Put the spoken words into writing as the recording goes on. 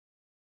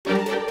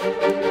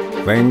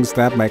Things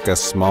that make a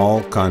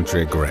small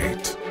country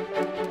great.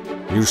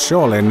 You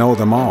surely know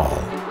them all.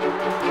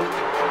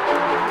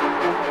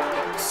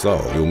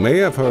 So, you may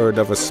have heard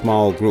of a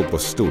small group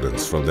of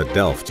students from the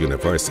Delft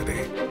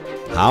University.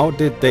 How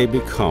did they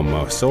become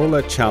a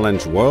Solar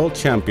Challenge World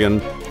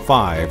Champion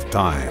 5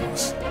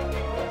 times?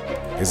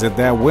 Is it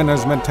their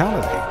winner's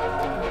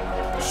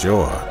mentality?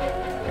 Sure,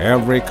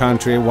 every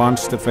country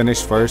wants to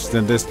finish first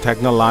in this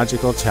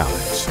technological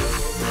challenge.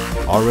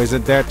 Or is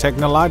it their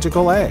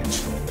technological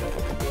edge?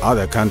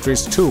 Other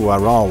countries too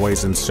are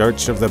always in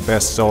search of the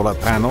best solar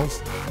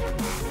panels.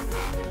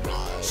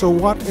 So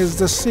what is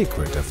the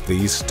secret of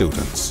these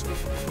students?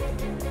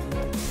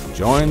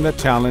 Join the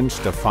challenge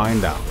to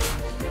find out.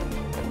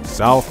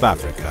 South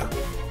Africa,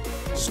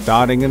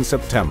 starting in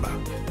September.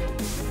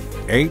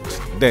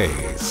 8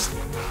 days,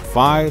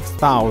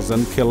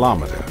 5,000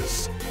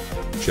 kilometers.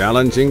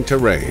 Challenging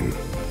terrain,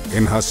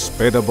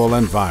 inhospitable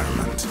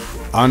environment,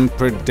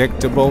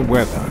 unpredictable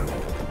weather.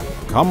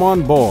 Come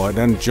on board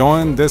and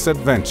join this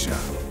adventure.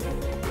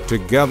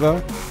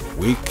 Together,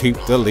 we keep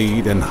the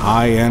lead in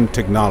high-end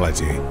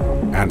technology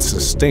and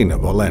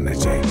sustainable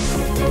energy.